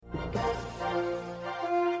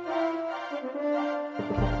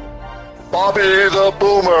Bobby the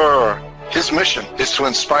Boomer. His mission is to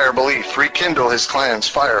inspire belief, rekindle his clan's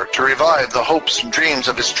fire, to revive the hopes and dreams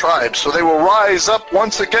of his tribe so they will rise up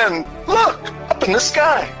once again. Look, up in the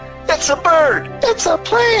sky. It's a bird. It's a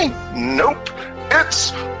plane. Nope. It's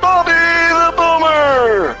Bobby the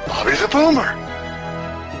Boomer. Bobby the Boomer.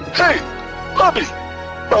 Hey, Bobby.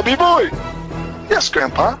 Bobby boy. Yes,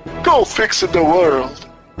 Grandpa. Go fix the world.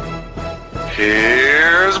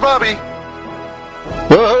 Here's Bobby.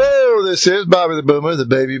 Well, hello, this is Bobby the Boomer, the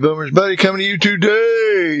baby boomer's buddy, coming to you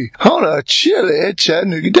today on a chilly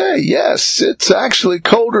Chattanooga day. Yes, it's actually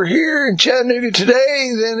colder here in Chattanooga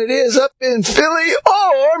today than it is up in Philly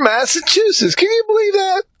or Massachusetts. Can you believe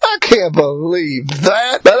that? I can't believe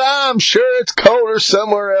that, but I'm sure it's colder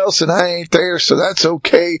somewhere else and I ain't there, so that's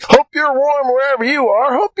okay. Hope you're warm wherever you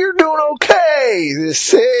are. Hope you're doing okay.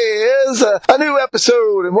 This is a new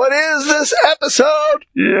episode, and what is this episode?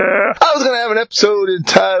 Yeah, I was going to have an episode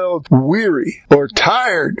entitled Weary, or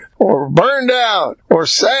Tired, or Burned Out, or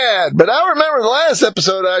Sad, but I remember the last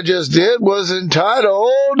episode I just did was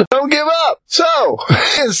entitled Don't Give Up. So,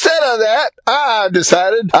 instead of that, I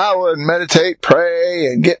decided I would meditate, pray,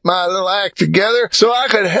 and get my little act together so I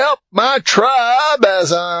could help my tribe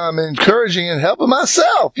as I'm encouraging and helping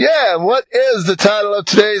myself. Yeah, and what is the title of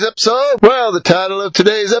today's episode? Well, the title of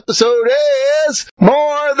today's episode is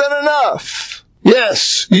More Than Enough.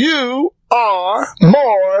 Yes, you are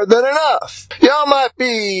more than enough. Y'all might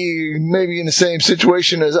be maybe in the same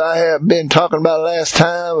situation as I have been talking about last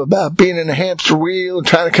time, about being in a hamster wheel and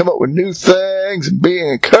trying to come up with new things and being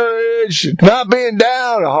encouraged and not being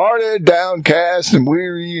downhearted, downcast and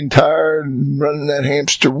weary and tired and running that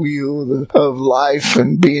hamster wheel of life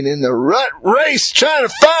and being in the rut race trying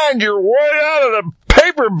to find your way out of the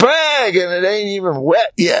paper bag and it ain't even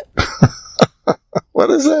wet yet. What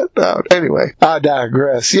is that? No, anyway, I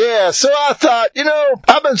digress. Yeah, so I thought,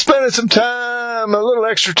 I've been spending some time, a little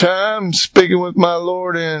extra time, speaking with my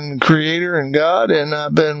Lord and Creator and God, and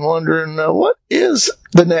I've been wondering, what is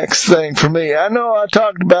the next thing for me? I know I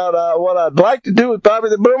talked about what I'd like to do with Bobby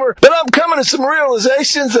the Boomer, but I'm coming to some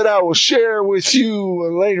realizations that I will share with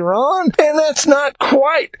you later on, and that's not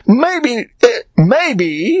quite, maybe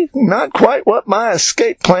not quite what my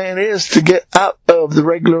escape plan is to get out of the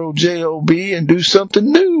regular old job and do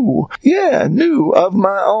something new. Yeah, new, of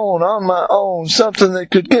my own, on my own, something that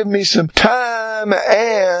could give me some time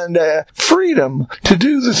and freedom to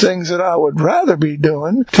do the things that I would rather be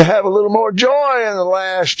doing, to have a little more joy in the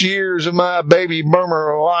last years of my baby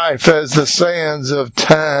boomer life as the sands of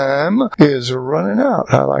time is running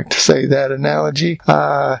out. I like to say that analogy.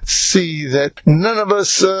 I see that none of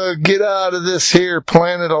us get out of this here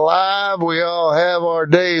planet alive. We all have our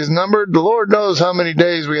days numbered. The Lord knows how many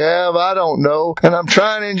days we have. I don't know. And I'm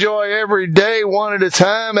trying to enjoy every day one at a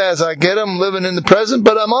time as I get them, living in the present.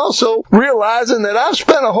 But I'm also realizing that I've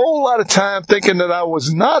spent a whole lot of time thinking that I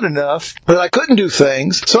was not enough, that I couldn't do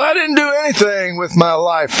things. So I didn't do anything with my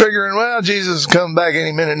life, figuring, well, Jesus is coming back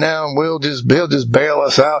any minute now and he'll just bail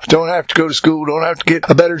us out. Don't have to go to school. Don't have to get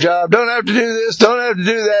a better job. Don't have to do this. Don't have to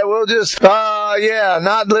do that. We'll just,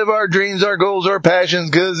 not live our dreams, our goals, our passions,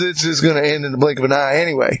 because it's just going to end in the blink of an eye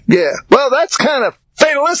anyway. Yeah. Well, that's kind of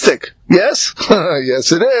fatalistic. Yes?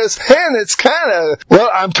 Yes, it is. And it's kind of,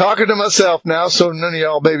 I'm talking to myself now, so none of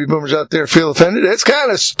y'all baby boomers out there feel offended. It's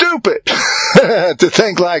kind of stupid to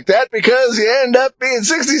think like that, because you end up being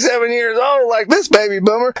 67 years old like this baby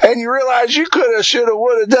boomer, and you realize you could have, should have,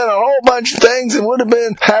 would have done a whole bunch of things and would have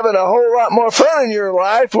been having a whole lot more fun in your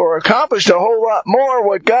life, or accomplished a whole lot more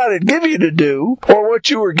what God had given you to do, or what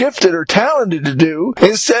you were gifted or talented to do,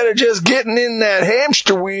 instead of just getting in that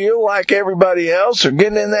hamster wheel like everybody else, or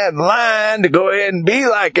getting in that line to go ahead and be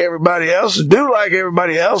like everybody else and do like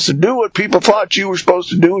everybody else and do what people thought you were supposed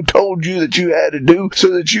to do and told you that you had to do so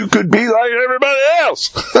that you could be like everybody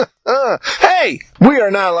else. Hey, we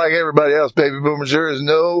are not like everybody else, baby boomers. There is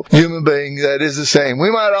no human being that is the same.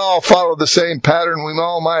 We might all follow the same pattern. We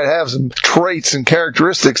all might have some traits and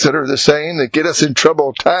characteristics that are the same that get us in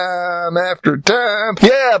trouble time after time.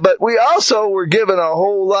 Yeah, but we also were given a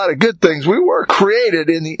whole lot of good things. We were created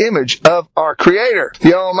in the image of our Creator,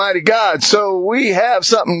 the Almighty God. So we have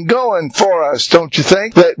something going for us, don't you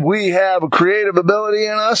think? That we have a creative ability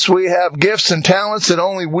in us. We have gifts and talents that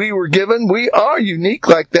only we were given. We are unique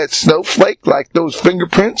like that snowflake like those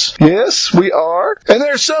fingerprints? Yes, we are. And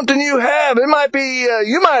there's something you have. It might be,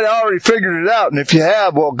 you might have already figured it out. And if you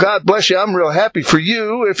have, well, God bless you. I'm real happy for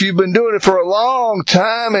you. If you've been doing it for a long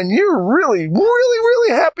time and you're really, really,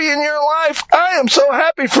 really happy in your life, I am so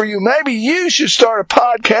happy for you. Maybe you should start a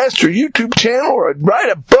podcast or YouTube channel or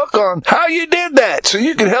write a book on how you did that so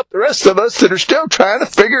you can help the rest of us that are still trying to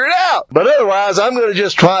figure it out. But otherwise, I'm going to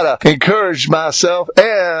just try to encourage myself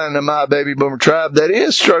and my baby boomer tribe that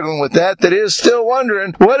is struggling with that is still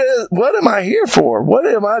wondering, what am I here for? What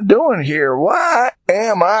am I doing here? Why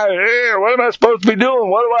am I here? What am I supposed to be doing?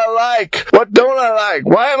 What do I like? What don't I like?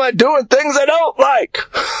 Why am I doing things I don't like?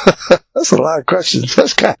 That's a lot of questions.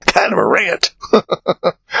 That's kind of a rant.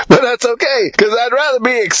 But that's okay, because I'd rather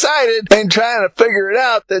be excited and trying to figure it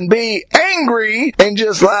out than be angry and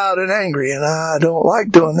just loud and angry. And I don't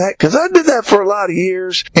like doing that, because I did that for a lot of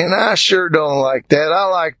years, and I sure don't like that. I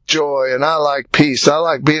like joy, and I like peace. I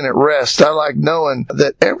like being at rest. I like knowing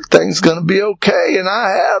that everything's going to be okay, and I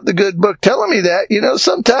have the good book telling me that. You know,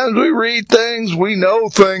 sometimes we read things, we know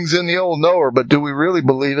things in the old knower, but do we really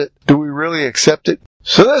believe it? Do we really accept it?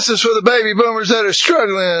 So this is for the baby boomers that are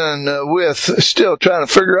struggling with still trying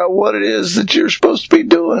to figure out what it is that you're supposed to be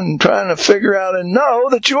doing, trying to figure out and know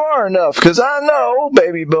that you are enough. Because I know,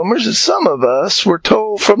 baby boomers, that some of us were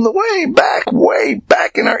told from the way back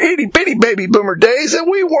in our itty-bitty baby boomer days that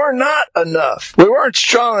we were not enough. We weren't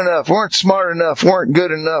strong enough, weren't smart enough, weren't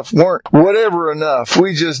good enough, weren't whatever enough.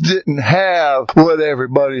 We just didn't have what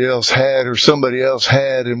everybody else had or somebody else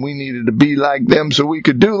had, and we needed to be like them so we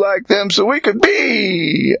could do like them so we could be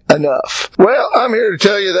enough. Well, I'm here to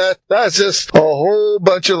tell you that that's just a whole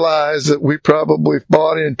bunch of lies that we probably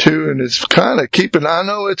bought into, and it's kind of I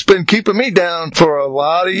know it's been keeping me down for a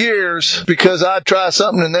lot of years, because I'd try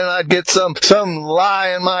something and then I'd get some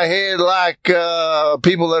lie in my head like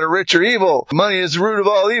people that are rich are evil. Money is the root of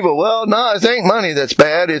all evil. Well, no, it ain't money that's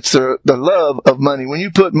bad. It's the love of money. When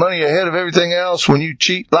you put money ahead of everything else, when you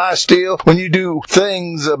cheat, lie, steal, when you do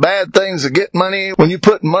things, bad things to get money, when you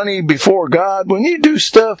put money before God, when you do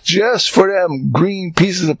stuff just for them green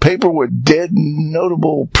pieces of paper with dead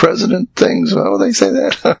notable president things. Oh, they say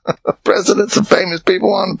that? Presidents and famous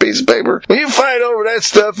people on a piece of paper. When you fight over that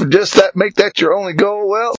stuff and just make that your only goal,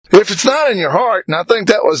 well, if it's not in your heart, and I think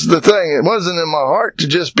that was the thing, it wasn't in my heart to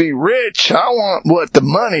just be rich. I want what the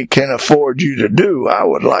money can afford you to do. I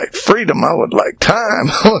would like freedom. I would like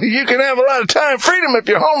time. You can have a lot of time freedom if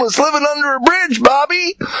you're homeless living under a bridge,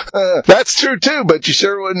 Bobby. That's true too, but you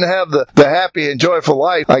sure wouldn't have the happy and joyful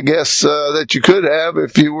life, I guess, that you could have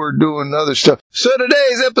if you were doing other stuff. So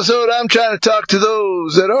today's episode, I'm trying to talk to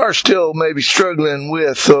those that are still maybe struggling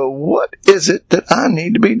with what is it that I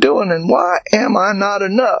need to be doing and why am I not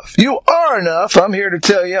enough? You are enough. I'm here to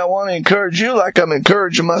tell you, I want to encourage you like I'm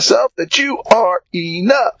encouraging myself, that you are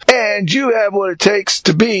enough. And you have what it takes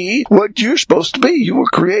to be what you're supposed to be. You were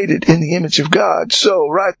created in the image of God. So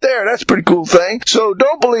right there, that's a pretty cool thing. So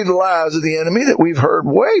don't believe the lies of the enemy that we've heard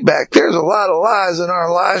way back. There's a lot of lies in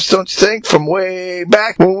our lives, don't you think, from way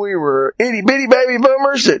back when we were itty-bitty baby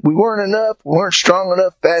boomers, that we weren't enough, we weren't strong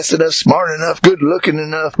enough, fast enough, smart enough, good-looking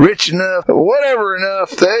enough, rich enough, whatever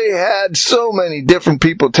enough. They had so many different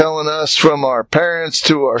people telling us, from our parents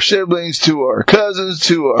to our siblings to our cousins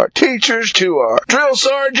to our teachers to our drill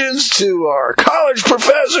sergeants to our college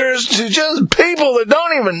professors to just people that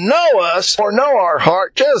don't even know us or know our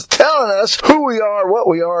heart, just telling us who we are,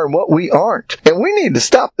 and what we aren't. And we need to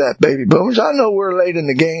stop that, baby boomers. I know we're late in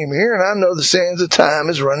the game here, and I know the sands of time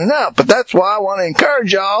is running out, but that's why I want to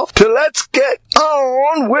encourage y'all to let's get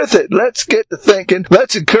on with it. Let's get to thinking.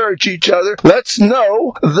 Let's encourage each other. Let's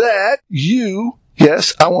know that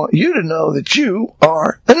yes, I want you to know that you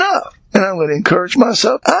are enough. And I'm going to encourage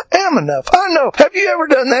myself. I am enough. I know. Have you ever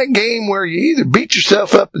done that game where you either beat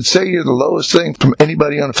yourself up and say you're the lowest thing from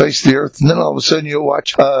anybody on the face of the earth, and then all of a sudden you'll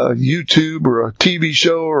watch YouTube or a TV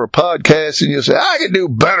show or a podcast and you'll say, I can do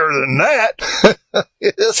better than that.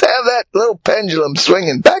 Just have that little pendulum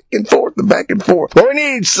swinging back and forth and back and forth. Well,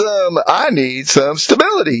 I need some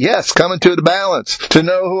stability. Yes, coming to the balance, to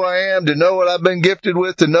know who I am, to know what I've been gifted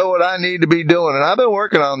with, to know what I need to be doing. And I've been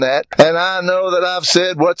working on that. And I know that I've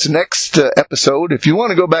said what's next episode. If you want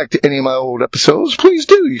to go back to any of my old episodes, please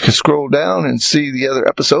do. You can scroll down and see the other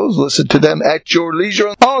episodes. Listen to them at your leisure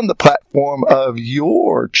on the platform of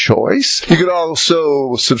your choice. You could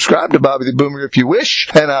also subscribe to Bobby the Boomer if you wish.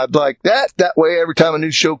 And I'd like that. That way every time a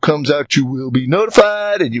new show comes out, you will be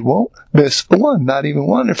notified, and you won't miss one, not even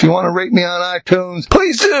one. If you want to rate me on iTunes,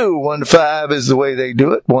 please do. 1 to 5 is the way they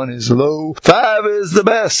do it. 1 is low, 5 is the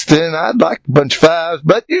best, and I'd like a bunch of 5s,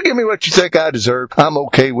 but you give me what you think I deserve. I'm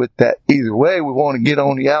okay with that either way. We want to get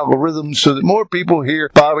on the algorithm so that more people hear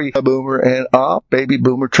Bobby Boomer and Baby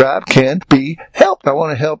Boomer Tribe can be helped. I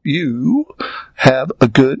want to help you have a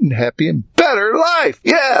good and happy and better life.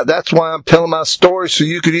 Yeah, that's why I'm telling my story, so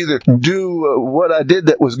you could either do what I did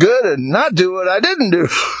that was good and not do what I didn't do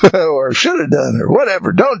or should have done or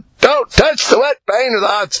whatever. Don't touch the wet paint of the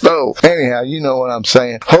hot stove. Anyhow, you know what I'm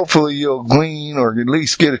saying. Hopefully you'll glean or at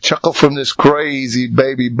least get a chuckle from this crazy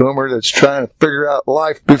baby boomer that's trying to figure out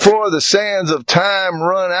life before the sands of time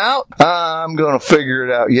run out. I'm going to figure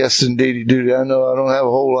it out. Yes, indeedy duty. I know I don't have a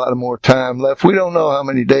whole lot of more time left. We don't know how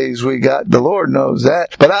many days we got. The Lord knows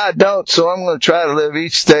that, but I don't, so I'm going to try to live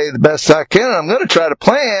each day the best I can. I'm going to try to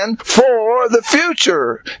plan for the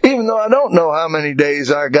future, even though I don't know how many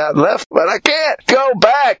days I got left, but I can't go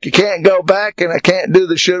back. You can't go back, and I can't do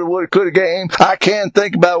the shoulda, woulda, coulda game. I can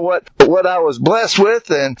think about what I was blessed with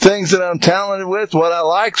and things that I'm talented with, what I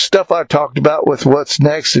like, stuff I talked about with what's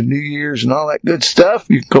next and New Year's and all that good stuff.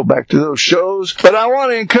 You can go back to those shows, but I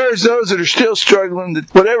want to encourage those that are still struggling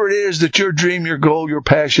that whatever it is that your dream, your goal, your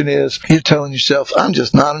passion is, you're telling yourself, I'm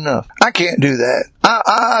just not enough. I can't do that.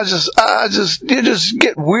 You just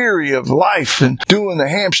get weary of life and doing the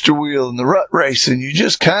hamster wheel and the rut race, and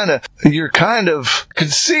you're kind of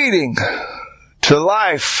conceding to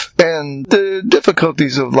life and the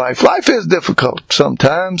difficulties of life. Life is difficult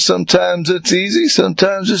sometimes. Sometimes it's easy.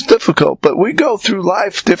 Sometimes it's difficult. But we go through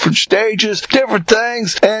life, different stages, different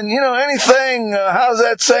things. And, anything, how's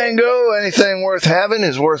that saying go? Anything worth having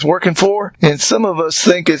is worth working for. And some of us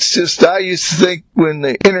think it's just, I used to think when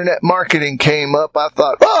the internet marketing came up, I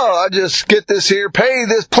thought, I just get this here, pay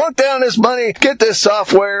this, plunk down this money, get this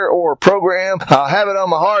software or program. I'll have it on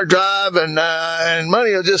my hard drive and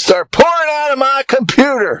money will just start pouring out of my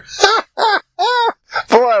computer.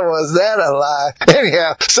 Boy, was that a lie.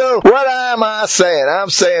 Anyhow, so what am I saying? I'm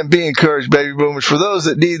saying be encouraged, baby boomers. For those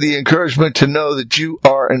that need the encouragement to know that you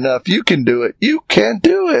are enough, you can do it. You can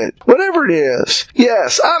do it. Whatever it is.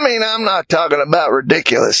 Yes, I'm not talking about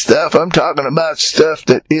ridiculous stuff. I'm talking about stuff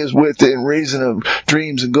that is within reason of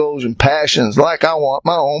dreams and goals and passions, like I want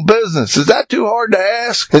my own business. Is that too hard to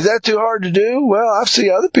ask? Is that too hard to do? Well, I see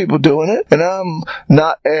other people doing it, and I'm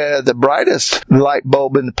not the brightest light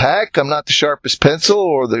bulb in the pack. I'm not the sharpest pencil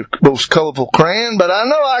or the most colorful crayon, but I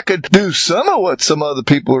know I could do some of what some other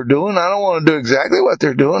people are doing. I don't want to do exactly what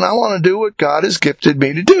they're doing. I want to do what God has gifted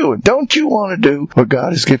me to do. And don't you want to do what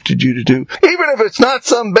God has gifted you to do? Even if it's not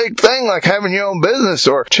some big thing like having your own business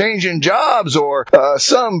or changing jobs or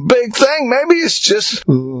some big thing. Maybe it's just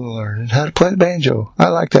learning how to play the banjo. I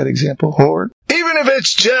like that example. Or even if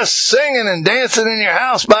it's just singing and dancing in your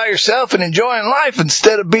house by yourself and enjoying life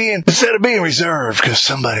instead of being reserved because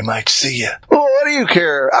somebody might see you. Well, what do you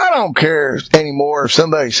care? I don't care anymore if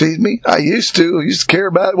somebody sees me. I used to care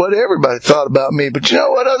about what everybody thought about me. But you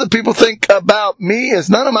know what other people think about me is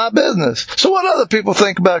none of my business. So what other people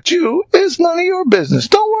think about you is none of your business.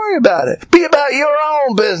 Don't worry about it. Be about your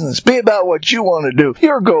own business. Be about what you want to do.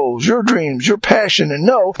 Your goals, your dreams, your passion, and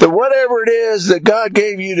know that whatever it is that God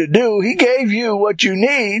gave you to do, He gave you what you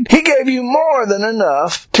need. He gave you more than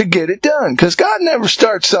enough to get it done. Because God never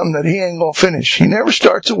starts something that He ain't going to finish. He never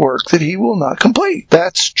starts a work that He will not complete.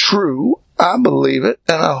 That's true. I believe it,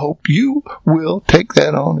 and I hope you will take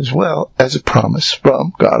that on as well as a promise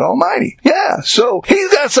from God Almighty. Yeah, so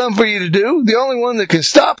He's got something for you to do. The only one that can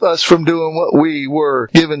stop us from doing what we were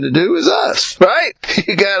given to do is us, right?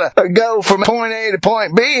 You gotta go from point A to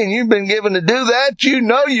point B, and you've been given to do that. You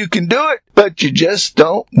know you can do it, but you just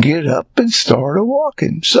don't get up and start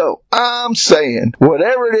a-walking. So I'm saying,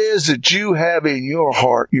 whatever it is that you have in your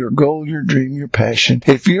heart, your goal, your dream, your passion,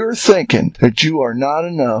 if you're thinking that you are not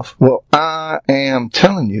enough, well, I am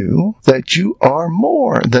telling you that you are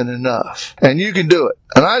more than enough. And you can do it.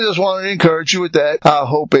 And I just want to encourage you with that. I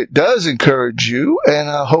hope it does encourage you, and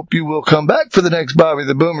I hope you will come back for the next Bobby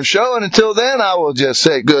the Boomer Show. And until then, I will just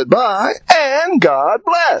say goodbye, and God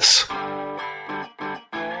bless.